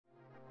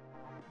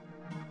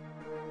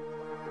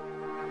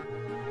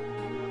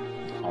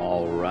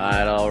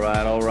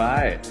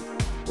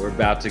We're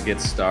about to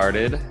get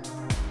started.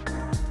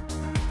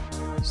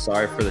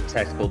 Sorry for the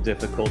technical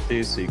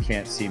difficulties, so you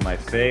can't see my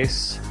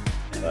face,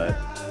 but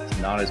it's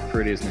not as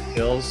pretty as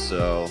Nikhil's,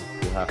 so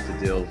you'll have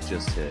to deal with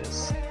just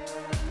his.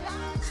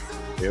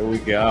 Here we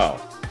go.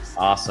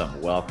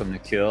 Awesome. Welcome,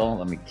 Nikhil.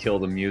 Let me kill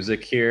the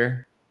music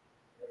here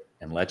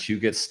and let you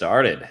get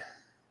started.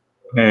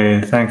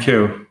 Hey, thank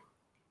you.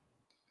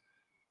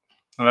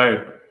 All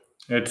right.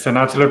 It's an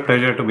absolute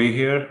pleasure to be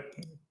here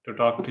to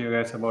talk to you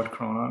guys about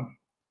Chronon.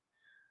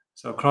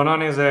 So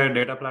Chronon is a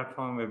data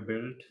platform we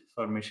built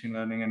for machine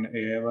learning and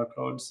AI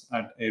workloads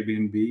at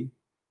Airbnb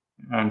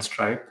and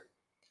Stripe.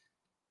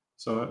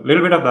 So a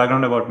little bit of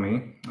background about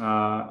me.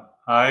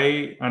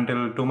 I,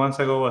 until 2 months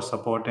ago, was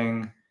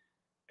supporting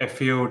a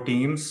few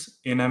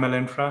teams in ML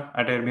infra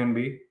at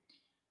Airbnb.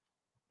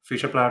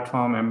 Feature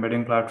platform,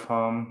 embedding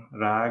platform,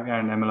 RAG,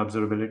 and ML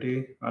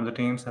observability are the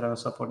teams that I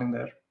was supporting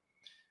there.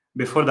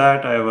 Before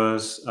that, I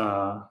was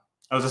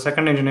a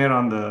second engineer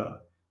on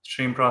the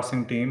stream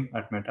processing team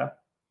at Meta.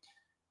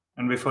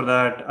 And before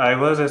that, I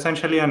was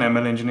essentially an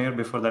ML engineer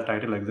before that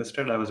title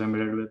existed. I was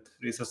embedded with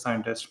research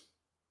scientists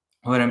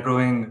who were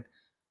improving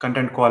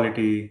content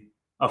quality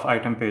of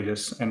item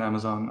pages in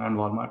Amazon and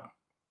Walmart.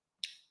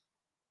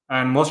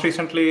 And most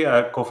recently,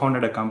 I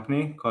co-founded a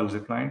company called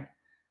Zipline,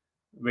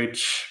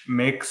 which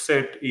makes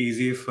it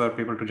easy for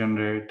people to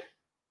generate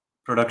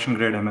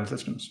production-grade ML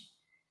systems.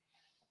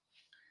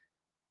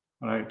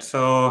 All right,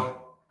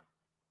 so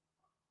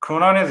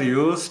Chronon is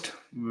used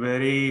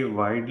very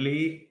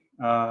widely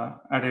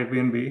at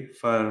Airbnb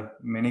for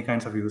many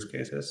kinds of use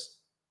cases.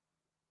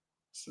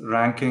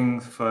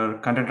 Ranking for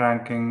content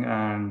ranking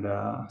and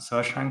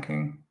search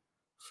ranking,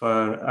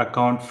 for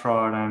account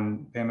fraud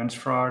and payments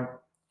fraud,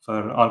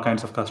 for all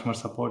kinds of customer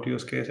support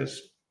use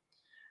cases,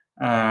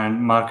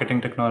 and marketing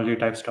technology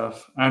type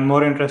stuff. And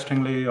more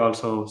interestingly,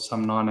 also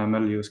some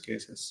non-ML use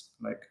cases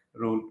like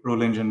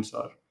rule engines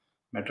or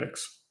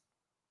metrics.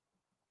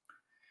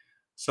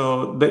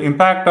 So the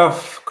impact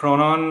of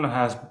Chronon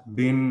has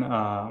been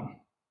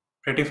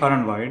pretty far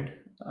and wide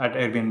at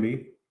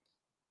Airbnb.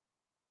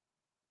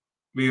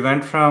 We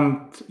went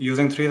from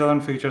using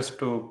 3,000 features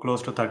to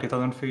close to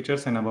 30,000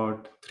 features in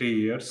about 3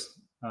 years.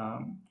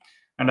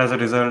 And as a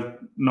result,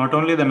 not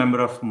only the number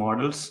of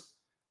models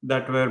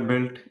that were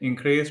built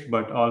increased,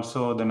 but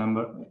also the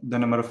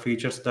number of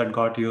features that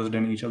got used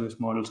in each of these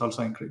models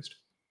also increased.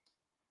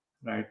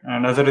 Right.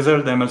 And as a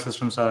result, the ML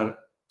systems are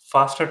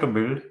faster to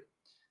build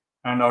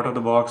and out of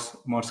the box,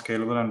 more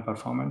scalable and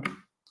performant.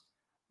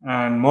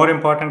 And more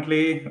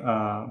importantly,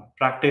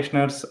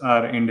 practitioners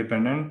are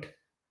independent,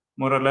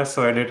 more or less.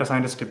 So a data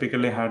scientist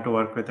typically had to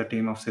work with a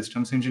team of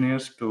systems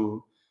engineers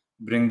to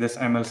bring this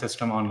ML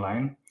system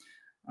online.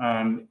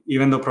 And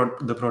even though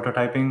the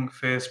prototyping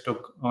phase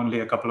took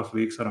only a couple of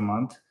weeks or a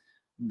month,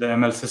 the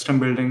ML system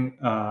building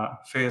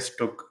phase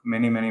took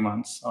many, many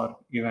months or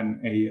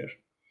even a year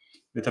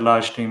with a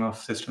large team of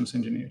systems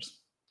engineers.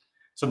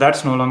 So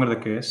that's no longer the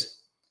case.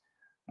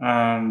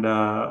 And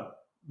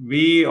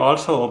we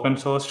also open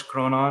sourced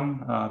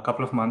Chronon a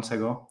couple of months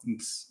ago.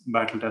 It's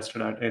battle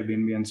tested at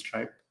Airbnb and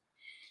Stripe.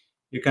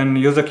 You can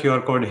use the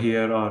QR code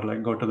here or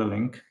like go to the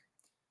link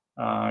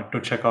to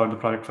check out the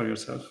product for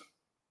yourself.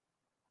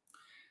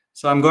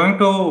 So I'm going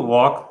to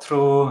walk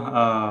through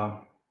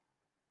how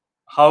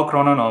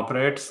Chronon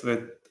operates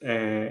with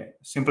a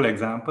simple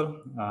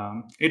example.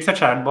 It's a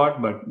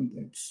chatbot, but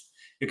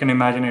you can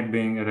imagine it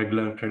being a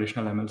regular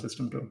traditional ML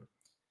system too.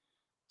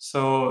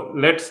 So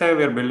let's say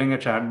we're building a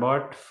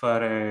chatbot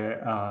for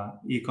a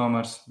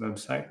e-commerce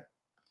website,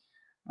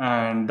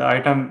 and the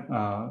item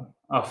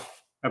of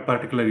a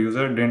particular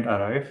user didn't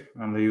arrive,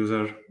 and the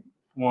user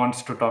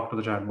wants to talk to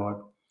the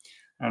chatbot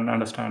and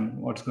understand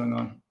what's going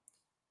on.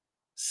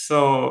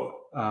 So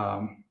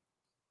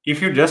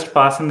if you just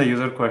pass in the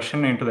user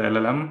question into the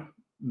LLM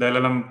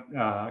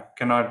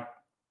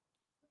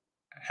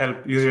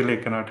usually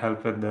cannot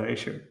help with the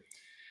issue.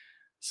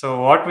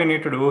 So what we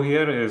need to do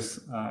here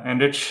is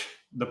enrich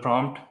the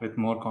prompt with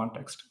more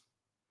context.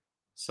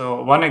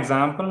 So one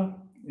example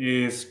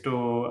is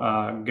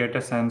to get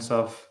a sense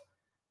of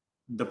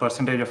the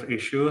percentage of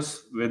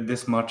issues with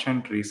this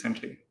merchant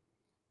recently.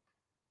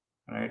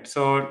 Right.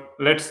 So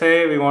let's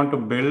say we want to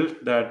build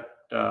that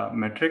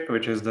metric,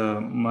 which is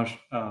the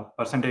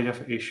percentage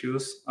of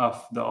issues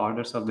of the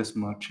orders of this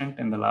merchant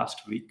in the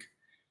last week.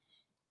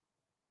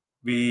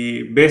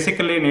 We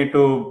basically need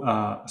to,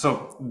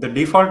 so the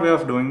default way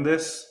of doing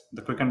this,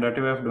 the quick and dirty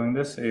way of doing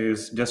this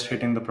is just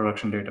hitting the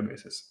production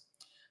databases.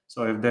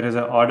 So if there is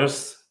an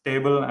orders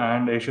table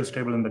and issues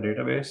table in the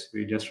database,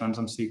 we just run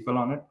some SQL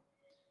on it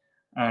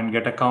and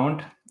get a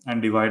count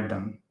and divide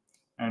them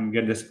and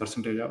get this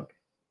percentage out.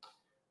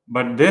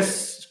 But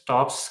this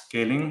stops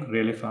scaling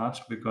really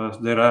fast because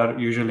there are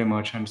usually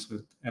merchants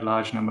with a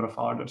large number of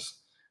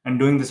orders, and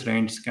doing this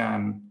range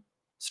scan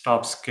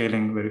stops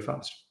scaling very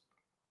fast.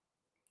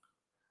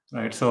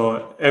 Right,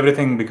 so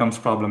everything becomes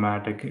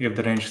problematic if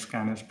the range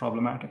scan is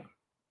problematic.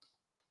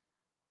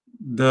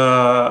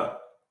 The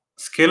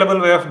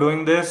scalable way of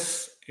doing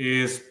this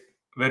is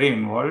very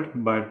involved,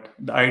 but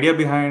the idea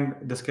behind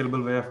the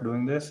scalable way of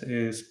doing this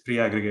is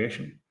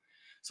pre-aggregation.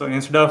 So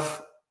instead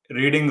of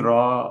reading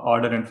raw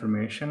order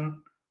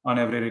information on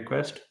every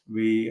request,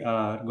 we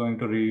are going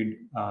to read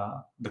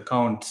the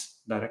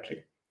counts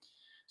directly.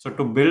 So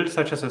to build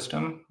such a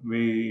system,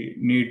 we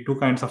need two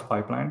kinds of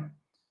pipeline.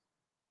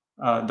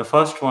 The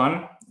first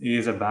one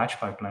is a batch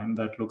pipeline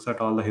that looks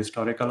at all the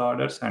historical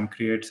orders and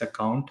creates a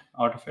count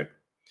out of it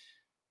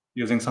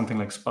using something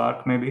like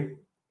Spark maybe,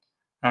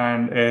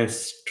 and a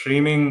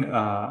streaming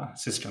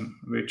system,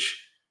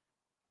 which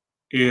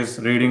is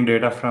reading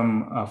data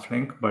from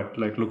Flink, but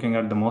like looking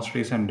at the most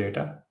recent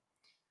data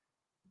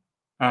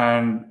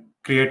and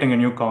creating a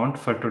new count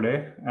for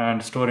today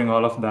and storing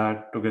all of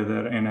that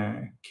together in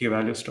a key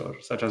value store,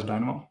 such as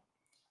Dynamo.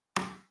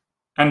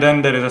 And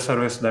then there is a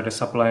service that is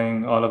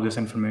supplying all of this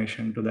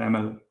information to the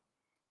ML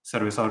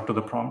service or to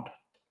the prompt.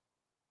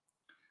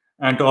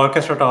 And to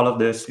orchestrate all of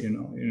this, you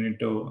need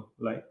to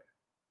like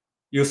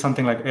use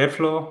something like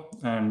Airflow,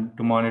 and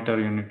to monitor,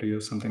 you need to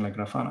use something like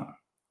Grafana.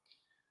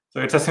 So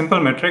it's a simple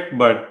metric,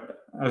 but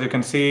as you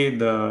can see,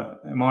 the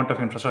amount of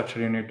infrastructure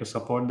you need to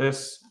support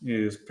this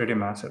is pretty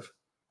massive.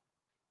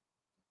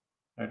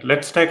 Right,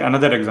 let's take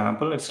another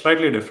example. It's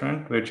slightly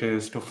different, which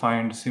is to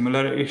find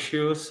similar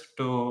issues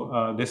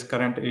to this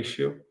current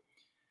issue.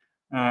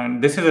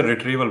 And this is a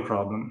retrieval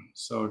problem.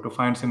 So to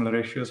find similar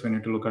issues, we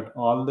need to look at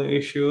all the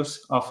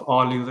issues of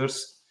all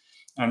users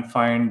and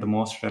find the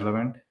most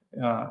relevant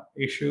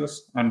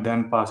issues and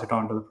then pass it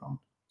on to the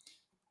prompt.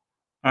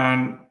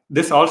 And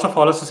this also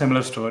follows a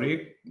similar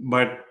story,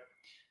 but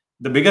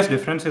the biggest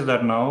difference is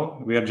that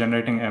now we are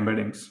generating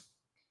embeddings.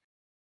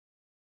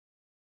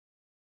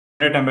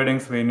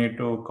 Embeddings we need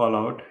to call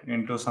out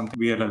into something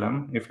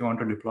VLLM if you want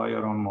to deploy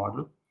your own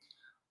model,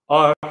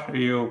 or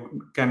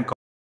you can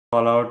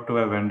call out to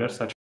a vendor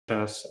such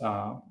as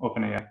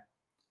OpenAI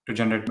to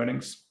generate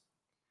embeddings.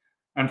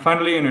 And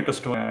finally, you need to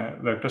store a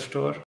vector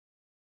store,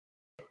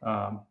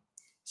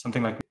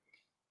 something like,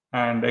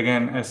 and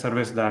again, a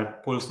service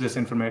that pulls this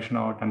information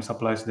out and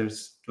supplies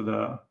this to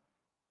the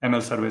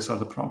ML service or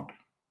the prompt.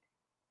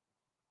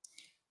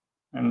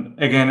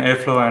 And again,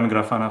 Airflow and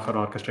Grafana for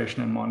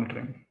orchestration and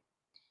monitoring.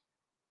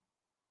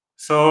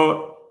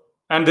 So,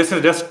 and this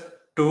is just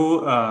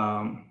two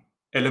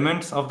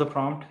elements of the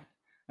prompt,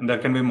 and there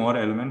can be more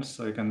elements.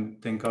 So you can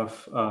think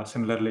of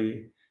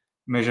similarly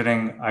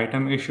measuring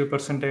item issue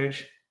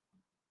percentage,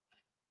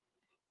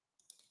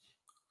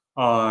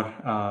 or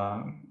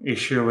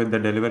issue with the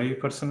delivery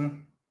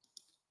person,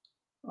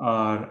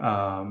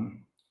 or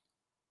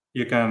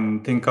you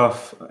can think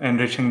of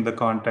enriching the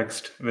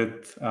context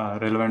with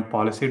relevant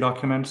policy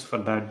documents for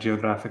that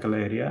geographical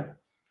area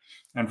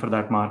and for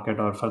that market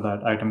or for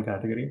that item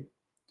category.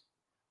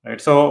 Right.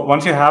 So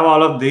once you have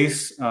all of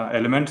these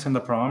elements in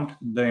the prompt,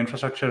 the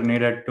infrastructure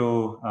needed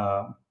to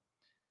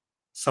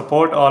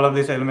support all of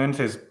these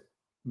elements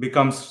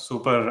becomes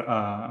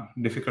super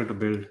difficult to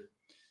build.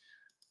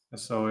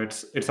 So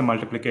it's a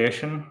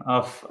multiplication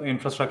of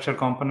infrastructure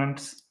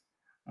components,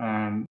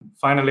 and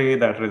finally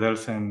that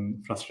results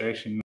in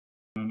frustration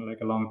and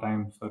like a long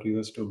time for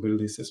users to build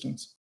these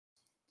systems.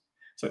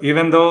 So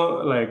even though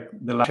like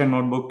the Lasher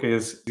notebook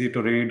is easy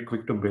to read,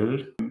 quick to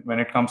build, when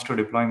it comes to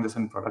deploying this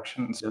in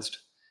production, it's just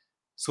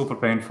super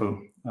painful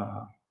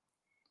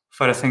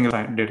for a single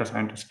data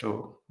scientist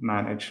to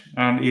manage.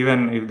 And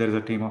even if there's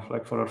a team of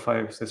like 4 or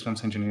 5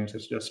 systems engineers,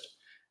 it's just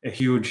a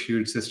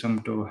huge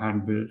system to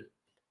hand build.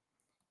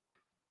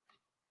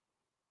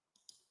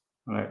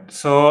 All right.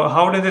 So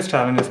how do these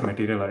challenges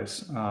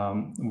materialize?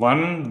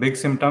 One big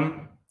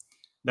symptom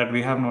that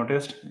we have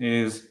noticed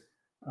is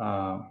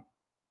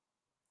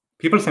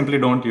people simply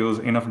don't use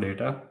enough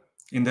data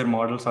in their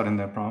models or in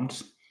their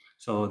prompts.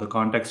 So the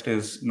context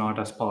is not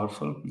as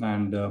powerful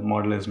and the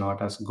model is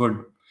not as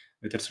good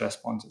with its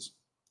responses.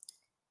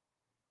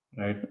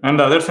 Right. And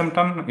the other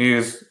symptom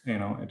is,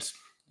 it's,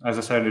 as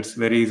I said, it's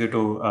very easy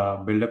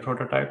to build a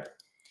prototype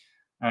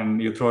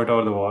and you throw it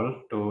over the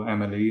wall to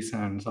MLEs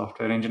and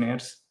software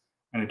engineers.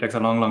 And it takes a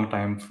long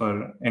time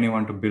for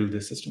anyone to build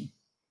this system.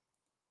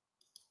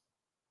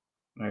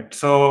 Right.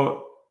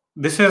 So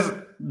this is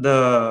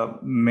the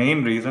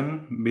main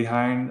reason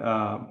behind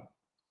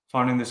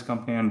founding this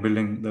company and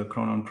building the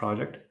Chronon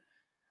project,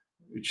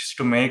 which is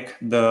to make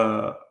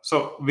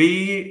so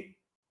we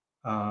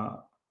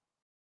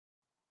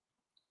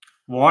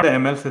want the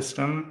ML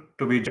system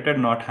to be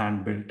generated, not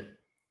hand built.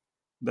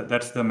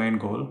 That's the main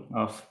goal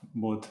of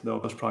both the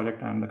Opus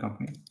project and the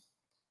company.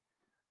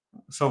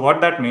 So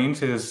what that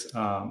means is,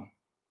 from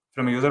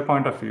a user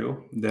point of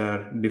view,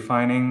 they're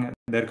defining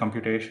their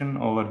computation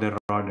over their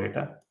raw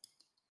data.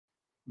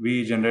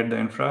 We generate the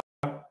infra,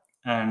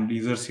 and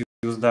users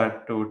use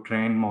that to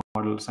train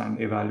models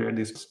and evaluate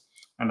these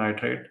and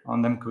iterate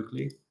on them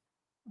quickly.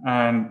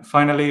 And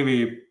finally,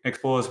 we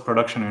expose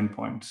production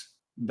endpoints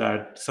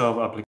that serve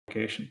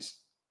applications.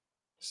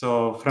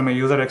 So from a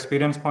user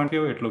experience point of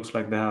view, it looks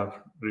like they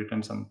have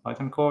written some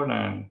Python code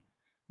and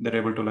they're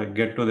able to like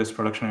get to this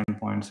production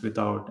endpoints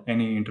without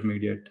any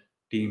intermediate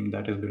team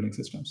that is building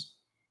systems.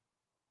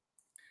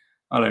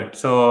 All right,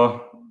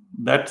 so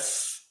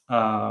that's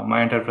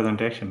my entire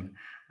presentation.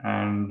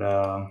 And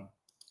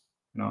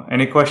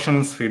any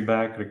questions,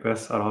 feedback,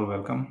 requests are all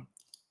welcome.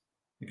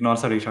 You can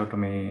also reach out to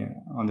me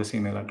on this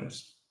email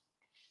address.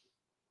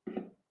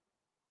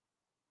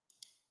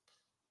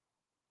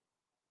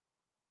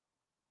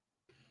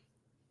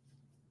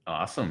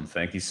 Awesome.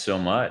 Thank you so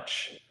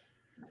much.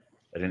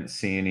 I didn't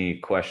see any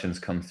questions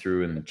come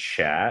through in the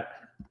chat,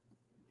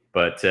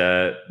 but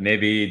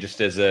maybe just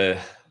as a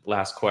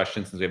last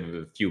question, since we have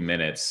a few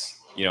minutes,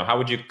 how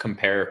would you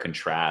compare or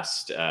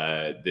contrast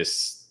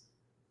this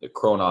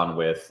Chronon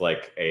with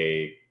like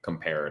a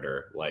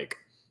comparator? Like,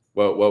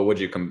 what would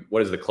you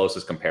what is the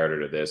closest comparator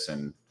to this,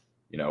 and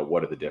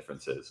what are the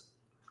differences?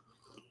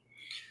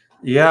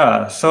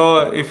 Yeah,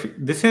 so if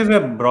this is a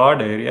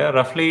broad area,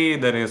 roughly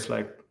there is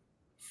like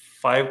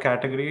 5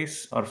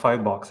 categories or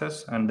 5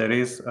 boxes, and there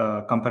is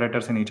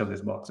comparators in each of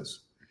these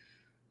boxes.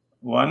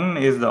 One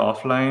is the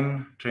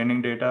offline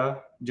training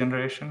data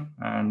generation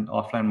and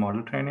offline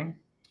model training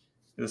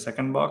is the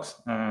second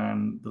box,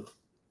 and the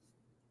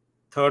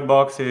third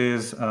box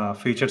is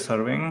feature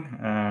serving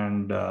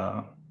and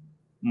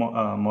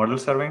model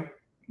serving.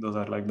 Those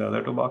are like the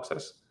other 2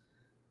 boxes,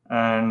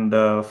 and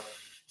the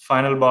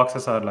final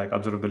boxes are like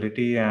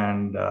observability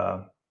and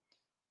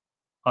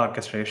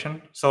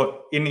orchestration.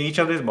 So in each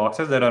of these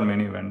boxes, there are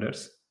many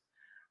vendors.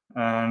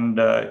 And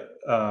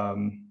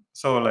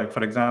so like,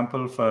 for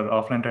example, for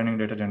offline training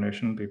data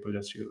generation, people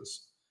just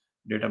use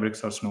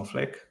Databricks or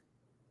Snowflake,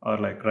 or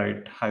like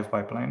write Hive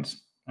pipelines.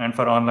 And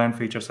for online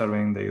feature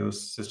serving, they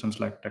use systems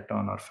like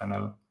Tecton or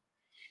Fennel,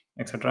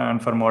 etc.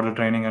 And for model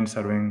training and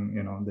serving,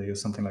 they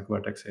use something like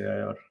Vertex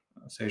AI or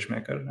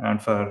SageMaker.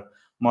 And for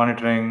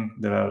monitoring,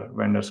 there are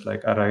vendors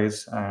like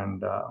Arise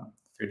and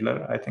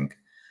Fiddler, I think.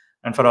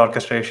 And for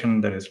orchestration,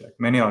 there is like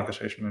many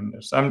orchestration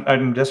vendors.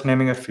 I'm just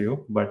naming a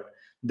few, but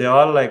they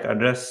all like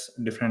address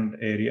different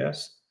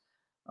areas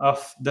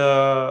of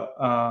the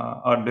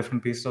or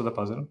different pieces of the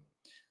puzzle.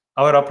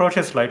 Our approach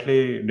is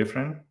slightly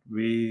different.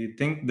 We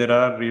think there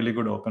are really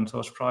good open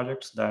source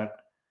projects that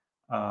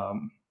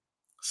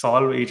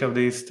solve each of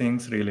these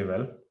things really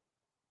well.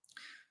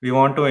 We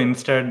want to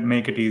instead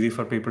make it easy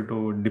for people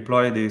to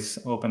deploy these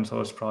open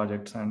source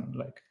projects and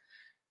like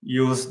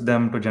use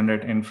them to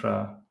generate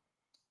infra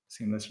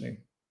seamlessly.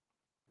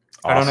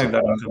 Awesome. I don't know if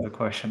that answers the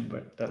question,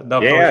 but the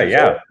approach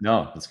yeah.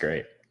 No, that's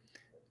great.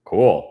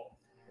 Cool.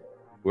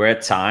 We're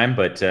at time,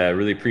 but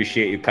really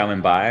appreciate you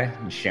coming by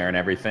and sharing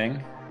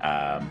everything.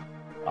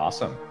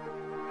 Awesome.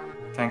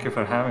 Thank you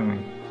for having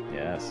me.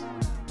 Yes.